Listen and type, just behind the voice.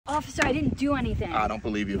officer, I didn't do anything. I don't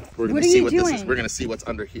believe you. We're gonna see what this is. We're gonna see what's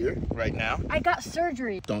under here right now. I got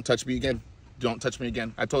surgery. Don't touch me again. Don't touch me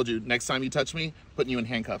again. I told you, next time you touch me, putting you in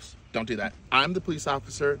handcuffs. Don't do that. I'm the police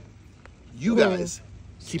officer. You guys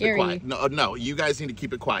keep it quiet. No, you guys need to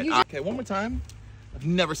keep it quiet. Okay, one more time. I've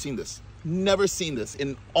never seen this. Never seen this.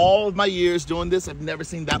 In all of my years doing this, I've never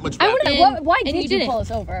seen that much rapping. Why did you pull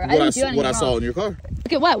us over? I didn't do anything What I saw in your car.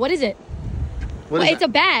 Okay, what is it? It's a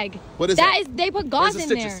bag. What is that? They put gauze in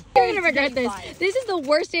there. You're gonna regret this. Fine. This is the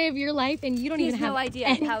worst day of your life, and you don't even have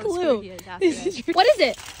any clue. He is after this. What is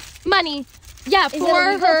it? Money. Yeah, Is for it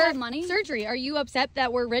illegal to her have money? surgery. Are you upset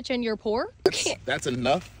that we're rich and you're poor? That's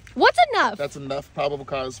enough. What's enough? That's enough probable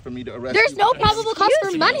cause for me to arrest There's you. no probable cause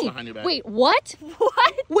for money. Wait, what?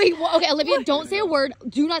 What? Wait, okay, Olivia, don't say a word.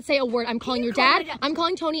 Do not say a word. I'm calling your dad. I'm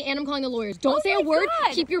calling Tony, and I'm calling the lawyers. Don't say a word.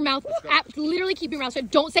 God. Keep your mouth. Literally keep your mouth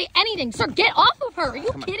shut. Don't say anything. Sir, get off of her. Are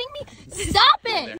you kidding me? Stop it.